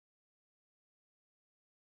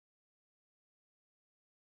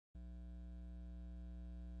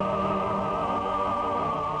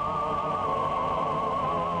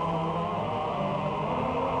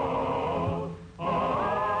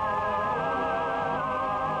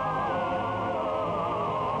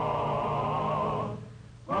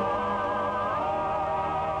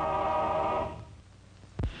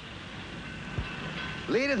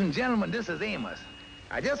Ladies and gentlemen, this is Amos.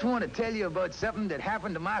 I just want to tell you about something that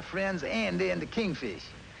happened to my friends Andy and the Kingfish.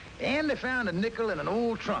 Andy found a nickel in an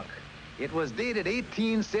old trunk. It was dated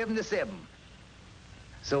 1877.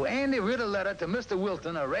 So Andy wrote a letter to Mr.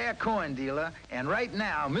 Wilton, a rare coin dealer, and right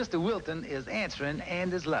now, Mr. Wilton is answering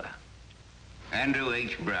Andy's letter. Andrew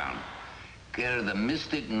H. Brown, care of the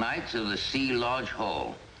Mystic Knights of the Sea Lodge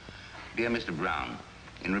Hall. Dear Mr. Brown,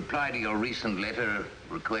 in reply to your recent letter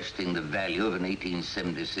requesting the value of an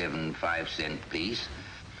 1877 5-cent piece,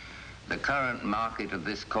 the current market of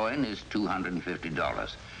this coin is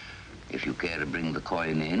 $250. If you care to bring the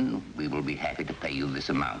coin in, we will be happy to pay you this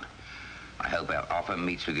amount. I hope our offer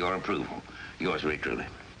meets with your approval. Yours very truly.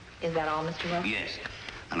 Is that all, Mr. Wilson? Yes,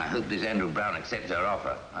 and I hope this Andrew Brown accepts our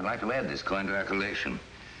offer. I'd like to add this coin to our collection.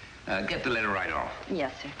 Get the letter right off.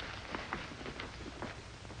 Yes, sir.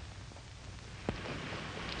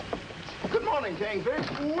 Good morning, Kingfish.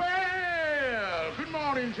 Well, good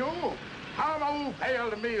morning, Joe. How's my old pal,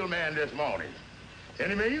 the mailman, this morning?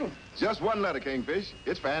 Any mail? Just one letter, Kingfish.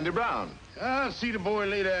 It's for Andy Brown. I'll see the boy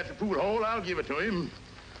later at the food hall. I'll give it to him.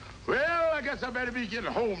 Well, I guess I better be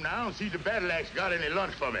getting home now and see if the battle axe got any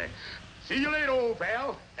lunch for me. See you later, old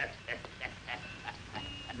pal. Is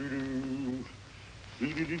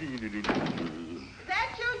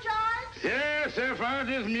that you, George? Yes, Sapphire,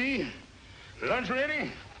 it's me. Lunch ready?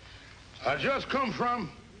 I just come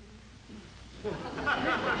from...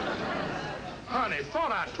 Honey,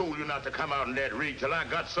 thought I told you not to come out in that rig till I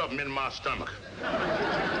got something in my stomach.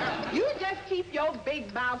 You just keep your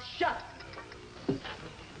big mouth shut.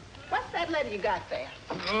 What's that letter you got there?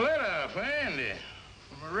 A letter for Andy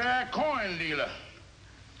from a rare coin dealer.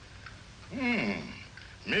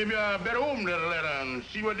 Maybe I better open that letter and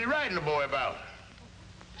see what they're writing the boy about.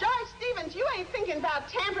 George Stevens, you ain't thinking about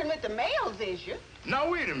tampering with the mails, is you?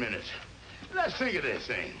 Now, wait a minute. Let's think of this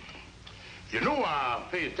thing. You know I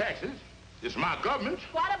pay taxes. It's my government.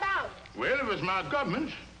 What about it? Well, if it's my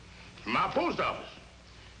government, it's my post office.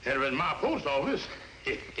 And if it's my post office,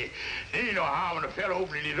 there ain't no harm in a fellow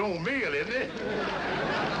opening his own mail, is there?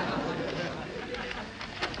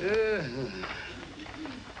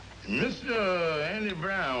 Mr. Andy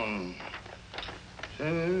Brown,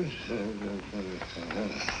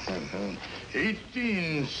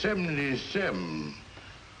 1877.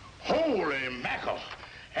 Holy mackerel.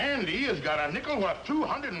 Andy has got a nickel worth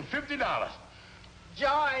 $250.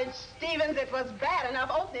 George Stevens, it was bad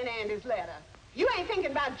enough opening Andy's letter. You ain't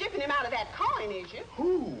thinking about jipping him out of that coin, is you?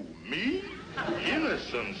 Who, me?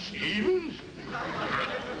 Innocent Stevens?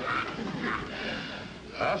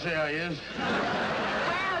 I'll say I is.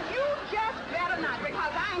 Well, you just better not,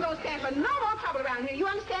 because I ain't gonna stand for no more trouble around here. You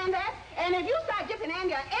understand that? And if you start jipping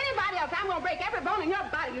Andy or anybody else, I'm gonna break every bone in your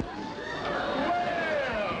body.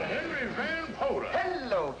 Well, Henry Van Potter.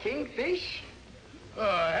 Hello, Kingfish.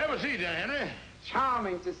 Have a seat then, Henry.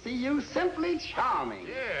 Charming to see you, simply charming.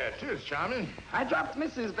 Yeah, it is charming. I dropped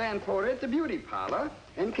Mrs. Van Porter at the beauty parlor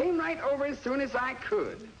and came right over as soon as I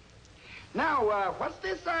could. Now, what's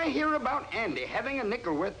this I hear about Andy having a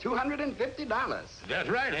nickel worth $250? That's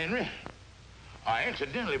right, Henry. I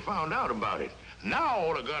accidentally found out about it. Now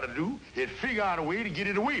all I gotta do is figure out a way to get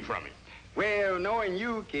it away from him. Well, knowing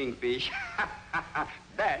you, Kingfish,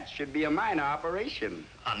 that should be a minor operation.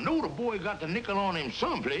 I know the boy got the nickel on him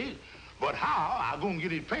someplace, but how I gonna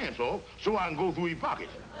get his pants off so I can go through his pocket?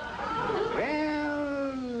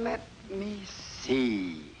 Well, let me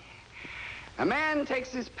see. A man takes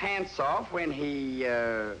his pants off when he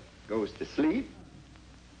goes to sleep,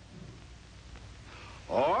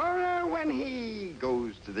 or when he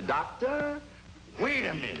goes to the doctor. Wait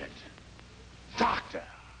a minute. Doctor.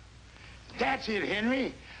 That's it,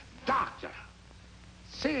 Henry. Doctor.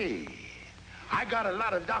 Say, I got a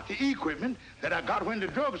lot of doctor equipment that I got when the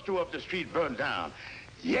drugstore up the street burned down.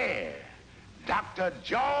 Yeah, Dr.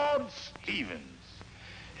 George Stevens.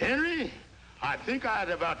 Henry, I think I'd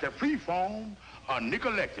about to perform a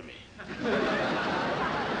nickelectomy.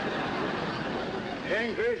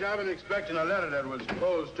 Kingfish, I've been expecting a letter that was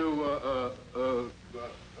supposed to,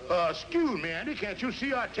 excuse me, Andy, can't you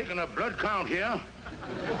see I've taken a blood count here?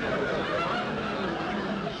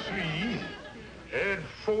 3, add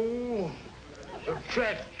 4,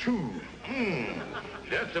 subtract 2.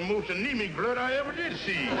 That's the most anemic blood I ever did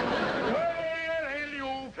see. Well, Andy,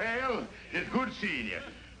 old pal, it's good seeing you.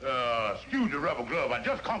 Excuse the rubber glove. I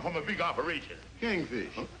just come from a big operation.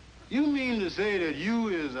 Kingfish, you mean to say that you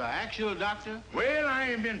is an actual doctor? Well,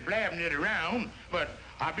 I ain't been blabbing it around, but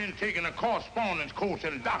I've been taking a correspondence course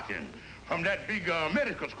in doctoring from that big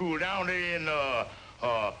medical school down there in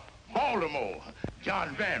Baltimore,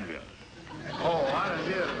 John Vanville. Oh, I done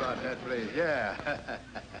heard about that place, yeah.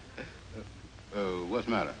 What's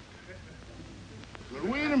the matter? Well,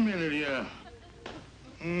 wait a minute here.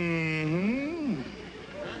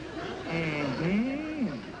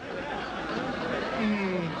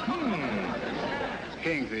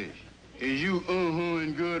 Kingfish, is you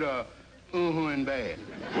and good or and bad?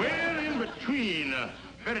 Well, in between.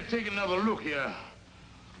 Better take another look here.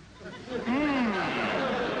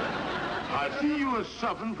 I see you are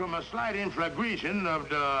suffering from a slight inflagration of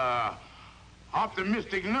the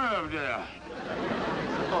optimistic nerve there.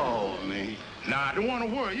 Oh, me. Now, I don't want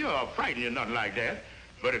to worry you or frighten you or nothing like that,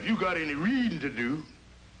 but if you got any reading to do,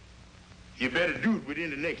 you better do it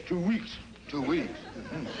within the next 2 weeks. 2 weeks?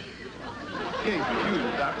 Kingfish, you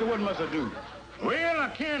the doctor. What must I do? Well, I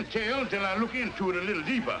can't tell until I look into it a little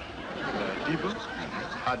deeper. Deeper?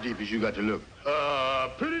 How deep is you got to look?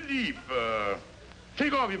 Pretty deep.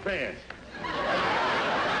 Take off your pants.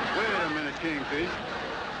 Wait a minute, Kingfish.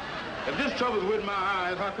 If this trouble's with my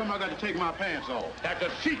eyes, how come I got to take my pants off? That's a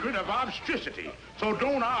secret of obstetricity. So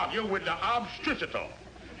don't argue with the obstetricator.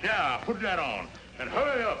 Yeah, put that on. And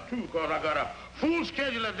hurry up, too, because I got a full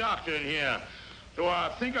schedule of doctor in here. So I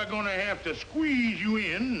think I'm going to have to squeeze you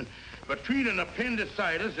in between an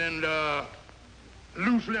appendicitis and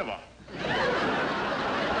loose liver.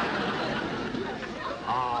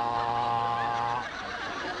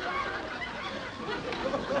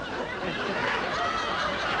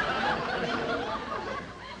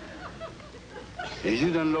 Is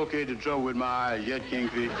you done located the trouble with my eyes yet,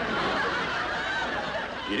 Kingfish?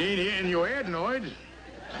 It ain't here in your adenoids.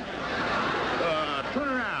 Turn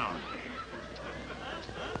around.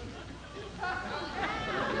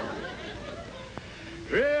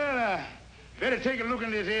 Well, better take a look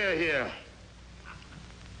in this air here.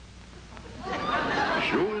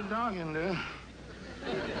 Sure is dark in there.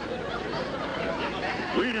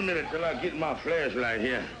 Wait a minute till I get my flashlight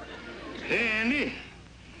here. Andy,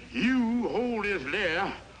 you hold this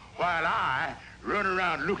there while I run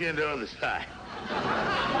around looking the other side.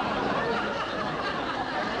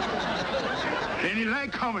 Any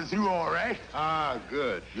light coming through all right? Ah,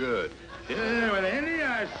 good, good. Yeah, well, Andy,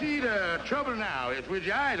 I see the trouble now. It's with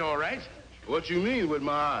your eyes, all right. What you mean with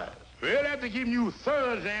my eyes? Well, after giving you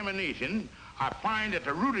thorough examination, I find that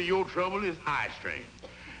the root of your trouble is eye strain.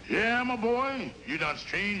 Yeah, my boy, you done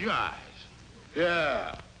strained your eyes.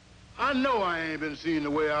 Yeah. I know I ain't been seeing the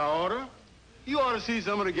way I oughta. You ought to see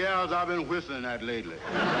some of the gals I've been whistling at lately.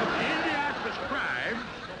 Andy, I prescribe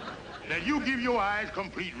that you give your eyes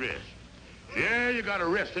complete rest. Yeah, you gotta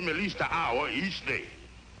rest them at least an hour each day.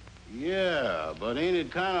 Yeah, but ain't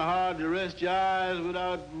it kind of hard to rest your eyes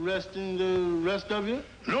without resting the rest of you?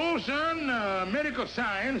 No, son. Medical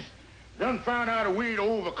science done found out a way to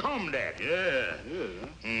overcome that. Yeah.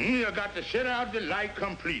 You got to shut out the light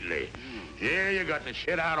completely. Yeah, you got to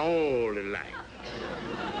shut out all the light.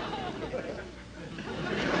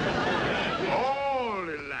 All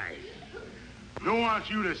the light. Don't want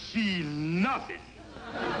you to see nothing.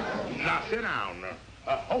 Now, sit down.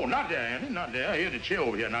 Oh, not there, Andy, not there. Here's the chair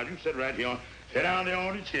over here. Now, you sit right here. Sit down there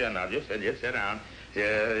on the chair now. Just sit down.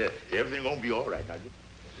 Yeah, everything gonna be all right now.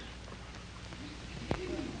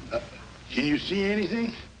 Can you see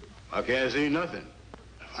anything? I can't see nothing.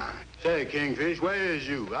 Say, Kingfish, where is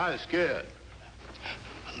you? I was scared.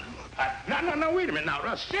 No, wait a minute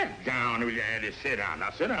now. Sit down, Andy. Sit down. Now,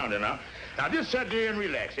 sit down there now. Now, just sit there and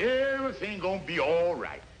relax. Everything gonna be all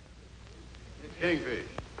right. Kingfish,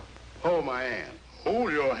 hold my hand.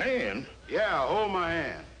 Hold your hand? Yeah, hold my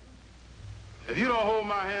hand. If you don't hold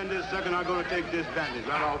my hand this second, I'm gonna take this bandage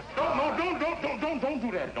right off. Don't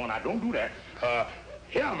do that. Don't do that.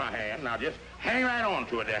 Here, my hand. Now, just hang right on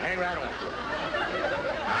to it there. Hang right on to it.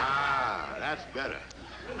 Ah, that's better.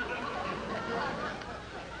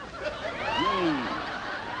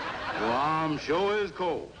 Your arm sure is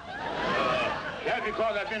cold. That's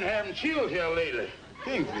because I've been having chills here lately.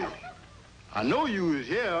 Kingfish, I know you was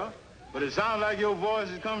here, but it sounds like your voice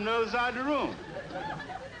is coming the other side of the room.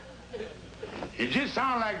 It just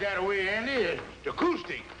sounds like that way, Andy. It's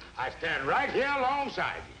acoustic. I stand right here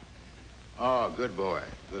alongside you. Oh, good boy.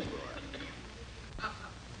 Good boy.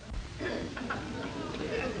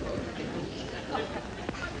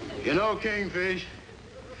 You know, Kingfish,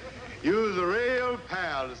 you was a real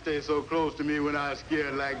pal to stay so close to me when I was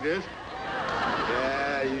scared like this.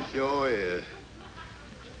 Yeah, you sure is.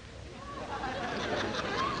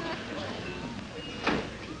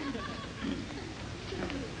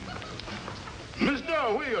 Mister,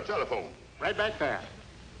 where's your telephone? Right back there.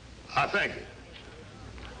 Thank you.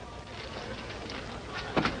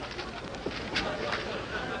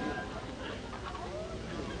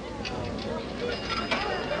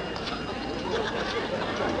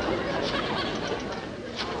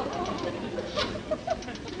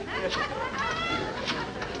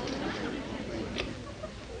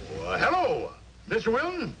 Mr.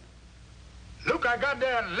 Wilton, look, I got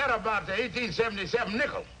that letter about the 1877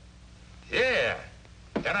 nickel. Yeah.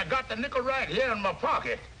 And I got the nickel right here in my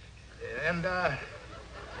pocket. And,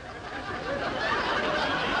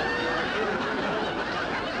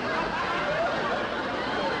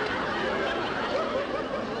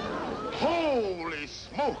 holy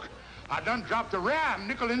smoke! I done dropped a rare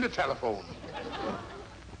nickel in the telephone.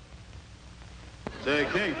 Say,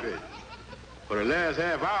 Kingfish, for the last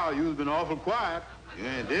half hour, you've been awful quiet. You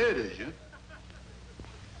ain't dead, is you?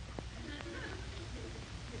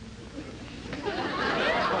 Kingfish,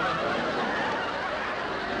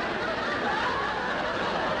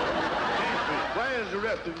 where's the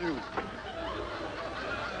rest of you?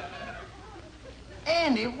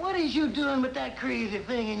 Andy, what is you doing with that crazy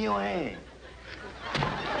thing in your hand?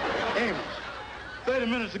 Amos, 30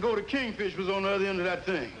 minutes ago, the Kingfish was on the other end of that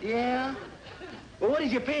thing. Yeah? Well, what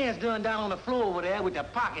is your pants doing down on the floor over there with the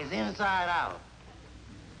pockets inside out?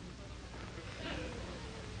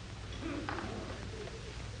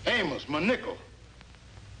 Amos, my nickel.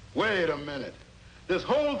 Wait a minute. This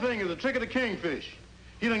whole thing is a trick of the Kingfish.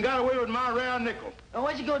 He done got away with my rare nickel. Well,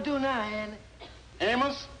 what you gonna do now, Andy?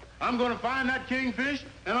 Amos, I'm gonna find that Kingfish,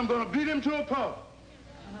 and I'm gonna beat him to a pulp.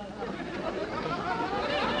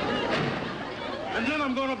 And then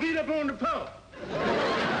I'm gonna beat up on the pulp.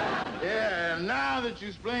 Yeah, and now that you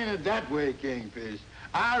explain it that way, Kingfish,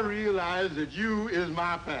 I realize that you is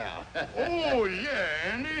my pal. Oh, yeah,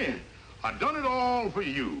 Andy. I done it all for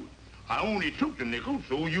you. I only took the nickel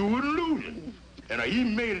so you wouldn't lose it. And I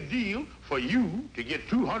even made a deal for you to get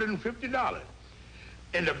 $250.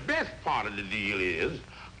 And the best part of the deal is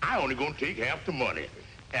I only gonna take half the money.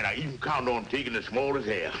 And I even count on taking the smallest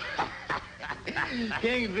half.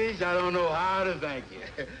 Kingfish, I don't know how to thank you.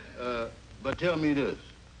 But tell me this.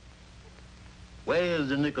 Where's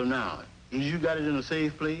the nickel now? Is you got it in a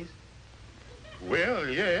safe place? Well,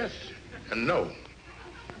 yes and no.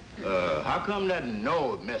 How come that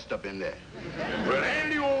no messed up in there? Well,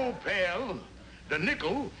 Andy, old pal, the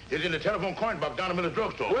nickel is in the telephone coin box down in the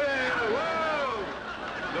drugstore. Whoa!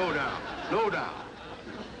 Slow down, slow down.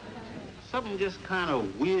 Something just kind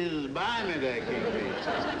of whizzed by me there, Kingfish.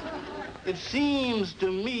 It seems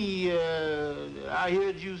to me, I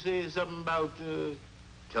heard you say something about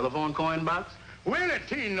telephone coin box. Well,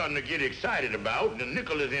 it ain't nothing to get excited about. The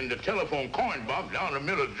nickel is in the telephone coin box down in the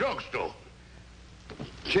middle of the drugstore.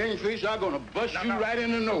 Kingfish, I'm gonna bust you right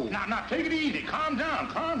in the nose. Now, take it easy. Calm down,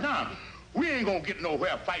 calm down. We ain't gonna get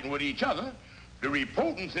nowhere fighting with each other. The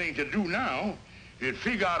reporting thing to do now is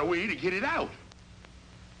figure out a way to get it out.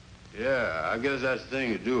 Yeah, I guess that's the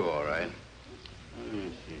thing to do, all right. Let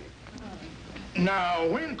me see. Now,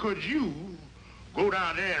 when could you go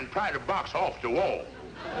down there and pry the box off the wall?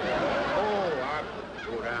 Oh, I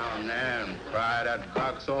could go down there and pry that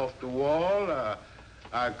box off the wall.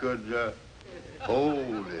 I could,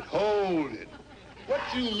 hold it. What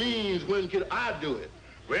you means, when could I do it?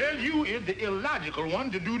 Well, you is the illogical one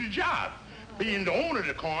to do the job. Being the owner of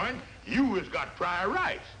the coin, you has got prior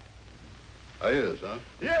rights. I is, huh?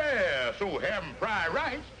 Yeah, so having prior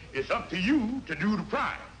rights, it's up to you to do the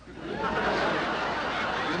prying. You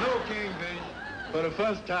know, Kingfish, for the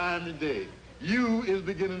first time today, you is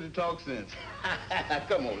beginning to talk sense.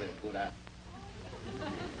 Come on, let's go down.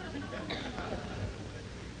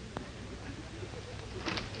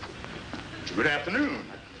 Good afternoon.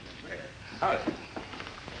 Hi.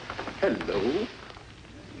 Hello.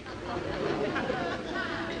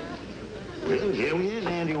 Well, here we is,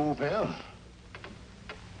 Andy, old pal.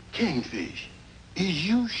 Kingfish, is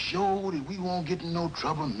you sure that we won't get in no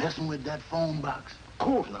trouble messing with that phone box? Of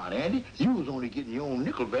course not, Andy. You was only getting your own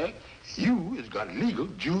nickel back. You has got legal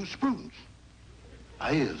jurisprudence.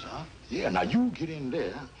 I is, huh? Yeah, now you get in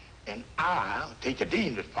there, and I'll take the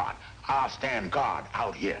dangerous part. I'll stand guard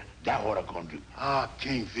out here. That's what I'm gonna do. Ah,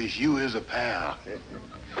 Kingfish, you is a pal.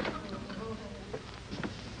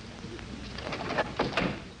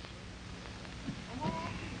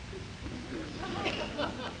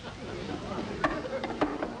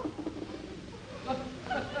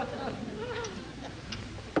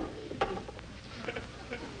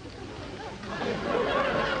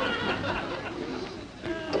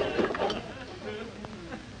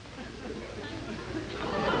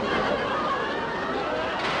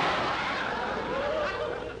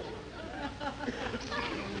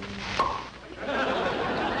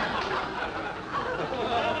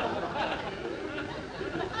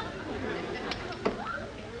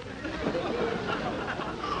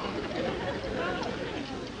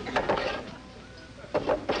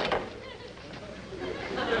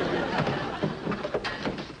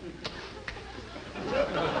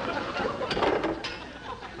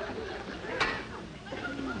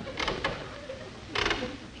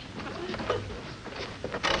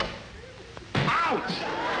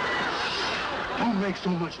 so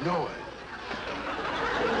much noise?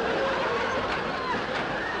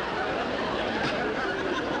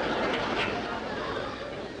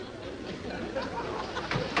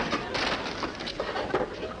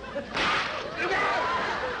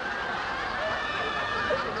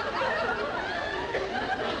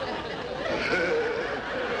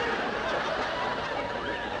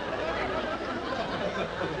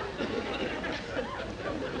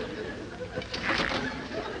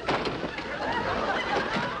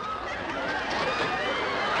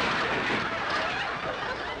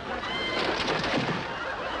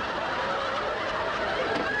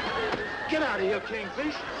 Get out of here,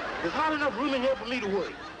 Kingfish. There's not enough room in here for me to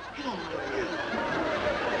work. Get on out of here.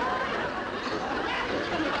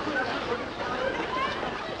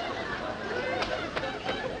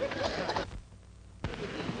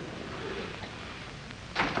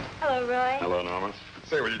 Hello, Roy. Hello, Norma.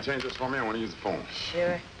 Say, will you change this for me? I want to use the phone.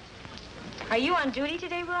 Sure. Are you on duty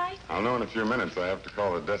today, Roy? I'll know in a few minutes. I have to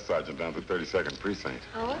call the desk sergeant down to 32nd Precinct.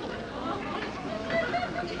 Oh?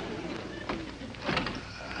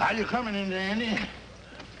 How you coming in there, Andy?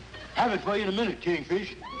 Have it for you in a minute,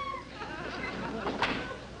 Kingfish.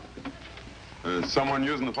 Someone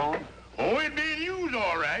using the phone? Oh, it's being used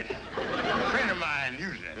all right. A friend of mine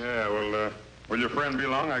using it. Yeah, well, will your friend be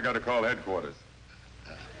long? I got to call headquarters.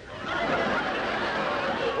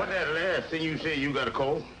 What that last thing you said you got to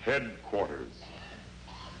call? Headquarters.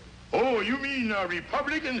 Oh, you mean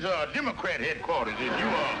Republicans or Democrat headquarters? Is you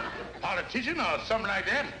a politician or something like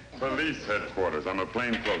that? Police headquarters. I'm a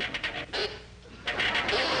plainclothes.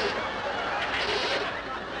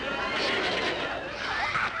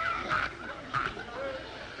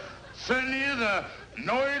 Certainly is a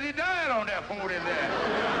noisy dial on that phone in there.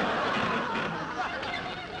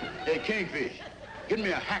 Hey, Kingfish, get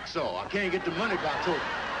me a hacksaw. I can't get the money box open.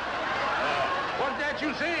 What's that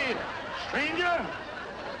you said, stranger?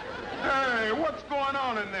 Hey, what's going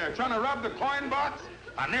on in there? Trying to rob the coin box?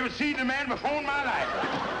 I never seen the man before in my life.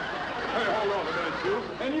 Hey, hold on a minute, you.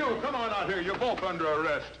 And you, come on out here. You're both under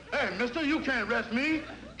arrest. Hey, mister, you can't arrest me.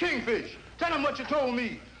 Kingfish, tell him what you told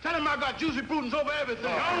me. Tell him I got juicy prudence over everything.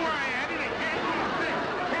 Don't worry, Andy. They can't do a thing.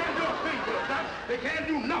 They can't do a thing to us. They can't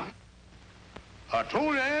do nothing. I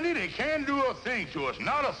told you, Andy, they can't do a thing to us.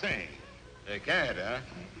 Not a thing. They can't, huh?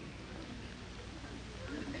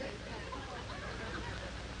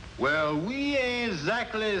 Well, we ain't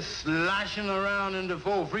exactly sloshing around into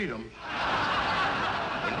full freedom.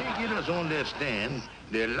 When they get us on that stand,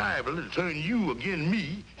 they're liable to turn you against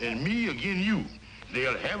me and me against you.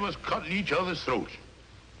 They'll have us cutting each other's throats.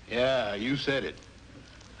 Yeah, you said it.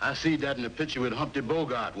 I see that in the picture with Humpty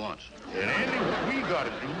Bogart once. And Andy, what we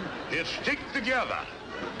gotta do is stick together.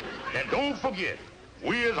 And don't forget,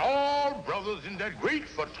 we is all brothers in that great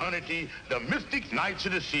fraternity, the Mystic Knights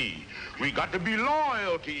of the Sea. We got to be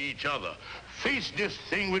loyal to each other. Face this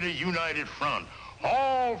thing with a united front.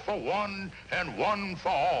 All for one and one for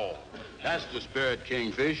all. That's the spirit,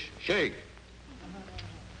 Kingfish. Shake.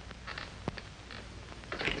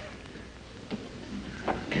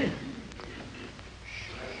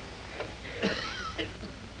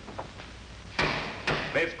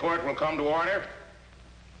 This court will come to order.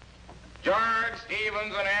 George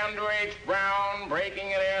Stevens and Andrew H. Brown,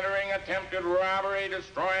 breaking and entering, attempted robbery,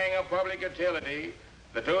 destroying a public utility.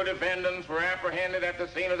 The two defendants were apprehended at the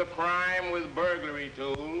scene of the crime with burglary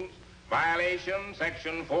tools. Violation,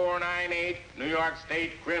 Section 498, New York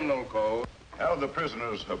State Criminal Code. Have the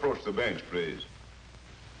prisoners approach the bench, please.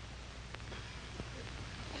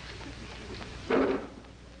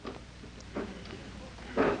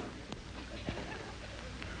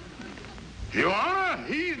 Your Honor,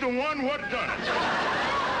 he's the one what done it.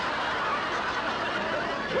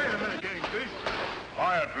 Wait a minute, Kingfish.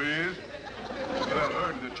 Quiet, please. You have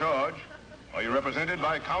heard the charge. Are you represented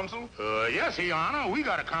by counsel? Yes, Your Honor, we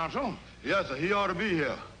got a counsel. Yes, sir, he ought to be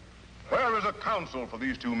here. Where is a counsel for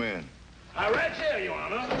these two men? Right here, Your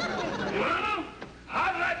Honor. Your Honor,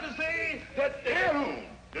 I'd like to say that their room,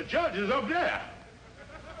 the judge is up there.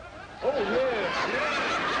 Oh, yeah.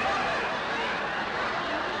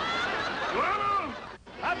 Your Honor,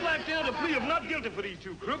 I'd like to enter a plea of not guilty for these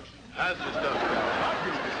two crooks. That's the stuff. Not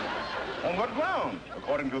guilty. On what ground?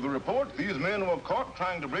 According to the report, these men were caught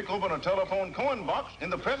trying to break open a telephone coin box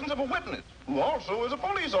in the presence of a witness, who also is a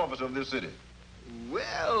police officer of this city.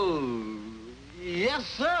 Well, yes,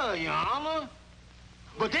 sir, Your Honor.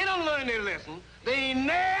 But they done learned their lesson. They ain't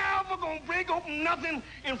never gonna break open nothing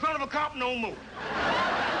in front of a cop no more.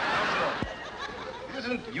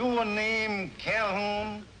 Isn't your name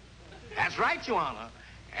Calhoun? That's right, Your Honor.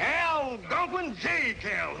 Algonquin J.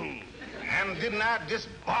 Calhoun. And didn't I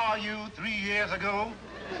disbar you 3 years ago?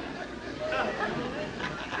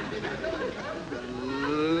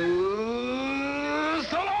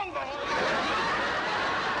 So long, boy.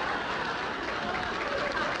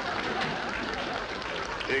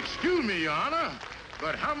 Excuse me, Your Honor,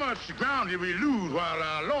 but how much ground did we lose while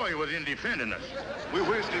our lawyer was in defending us? We're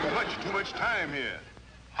wasting too much time here.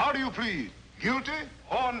 How do you plead? Guilty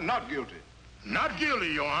or not guilty? Not guilty,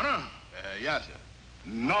 Your Honor. Yes, sir.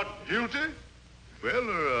 Not guilty?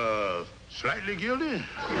 Well, slightly guilty. In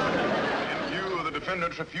view of the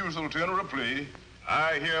defendant's refusal to enter a plea,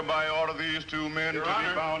 I hereby order these two men Your to Honor,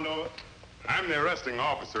 be bound over. I'm the arresting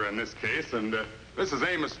officer in this case, and this is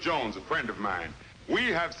Amos Jones, a friend of mine.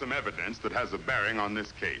 We have some evidence that has a bearing on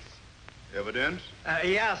this case. Evidence?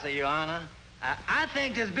 Yes, sir, Your Honor. I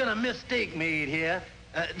think there's been a mistake made here.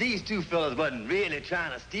 These two fellas wasn't really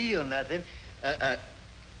trying to steal nothing.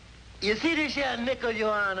 You see this here nickel,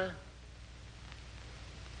 Your Honor?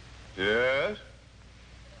 Yes.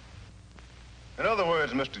 In other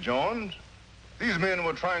words, Mr. Jones, these men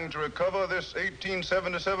were trying to recover this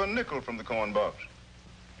 1877 nickel from the coin box.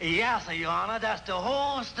 Yes, sir, Your Honor. That's the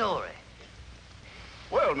whole story.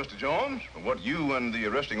 Well, Mr. Jones, from what you and the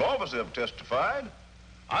arresting officer have testified,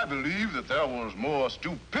 I believe that there was more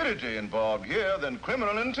stupidity involved here than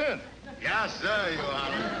criminal intent. Yes, sir, Your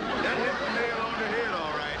Honor. That hit the nail on the head,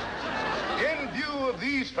 all right. In view of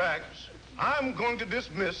these facts, I'm going to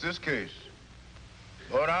dismiss this case.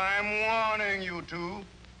 But I'm warning you two,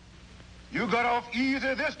 you got off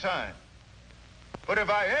easy this time. But if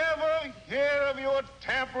I ever hear of your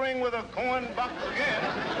tampering with a coin box again,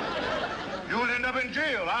 you'll end up in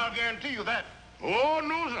jail. I'll guarantee you that. Oh,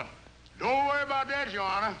 no, sir. Don't worry about that, Your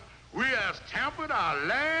Honor. We have tampered our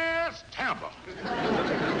last tamper.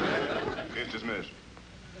 Case dismissed.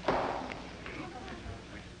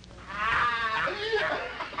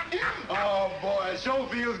 Oh, boy, it sure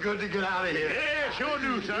feels good to get out of here. Yeah, sure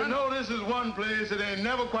do, son. You know, this is one place that ain't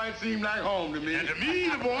never quite seemed like home to me. And to me,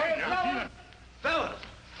 the boy. Hey, fellas.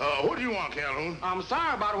 What do you want, Calhoun? I'm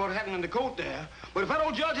sorry about what happened in the court there, but if that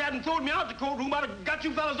old judge hadn't thrown me out the courtroom, I'd have got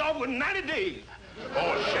you fellas off with 90 days.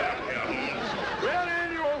 Oh, shut up, Calhoun. Well,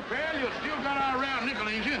 Andy, old pal, you still got our round nickel,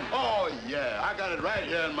 ain't you? Oh, yeah. I got it right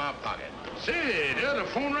here in my pocket. Say, there's a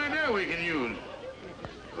phone right there we can use.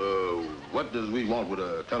 What does we want with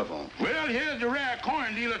a telephone? Well, here's the rare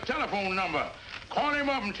coin dealer's telephone number. Call him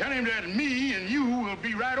up and tell him that me and you will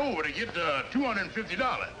be right over to get the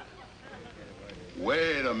 $250.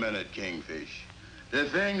 Wait a minute, Kingfish. The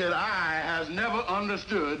thing that I has never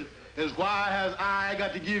understood is why has I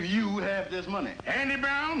got to give you half this money? Andy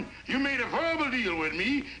Brown, you made a verbal deal with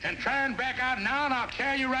me, and try and back out now, and I'll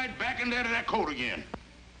carry you right back in there to that coat again.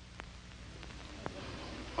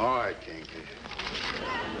 All right, Kingfish.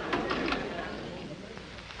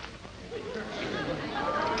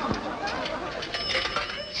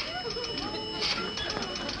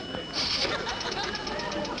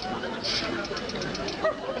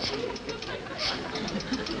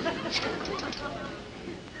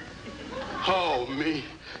 Oh, me.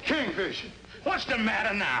 Kingfish, what's the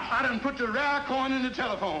matter now? I done put the rare coin in the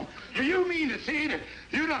telephone. Do you mean to say that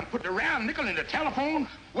you done put the round nickel in the telephone?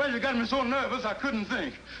 Well, you got me so nervous I couldn't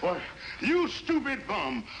think. Well, you stupid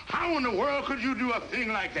bum. How in the world could you do a thing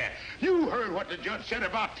like that? You heard what the judge said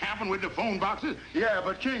about tampering with the phone boxes? Yeah,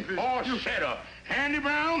 but Kingfish... Oh, shut up. Andy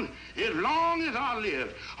Brown, as long as I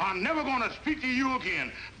live, I'm never going to speak to you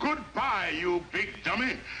again. Goodbye, you big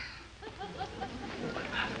dummy.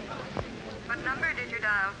 What number did you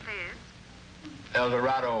dial, please?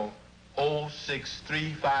 Eldorado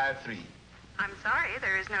 06353. I'm sorry,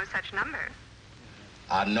 there is no such number.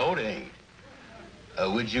 I know they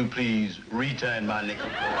ain't. Would you please return my nickel?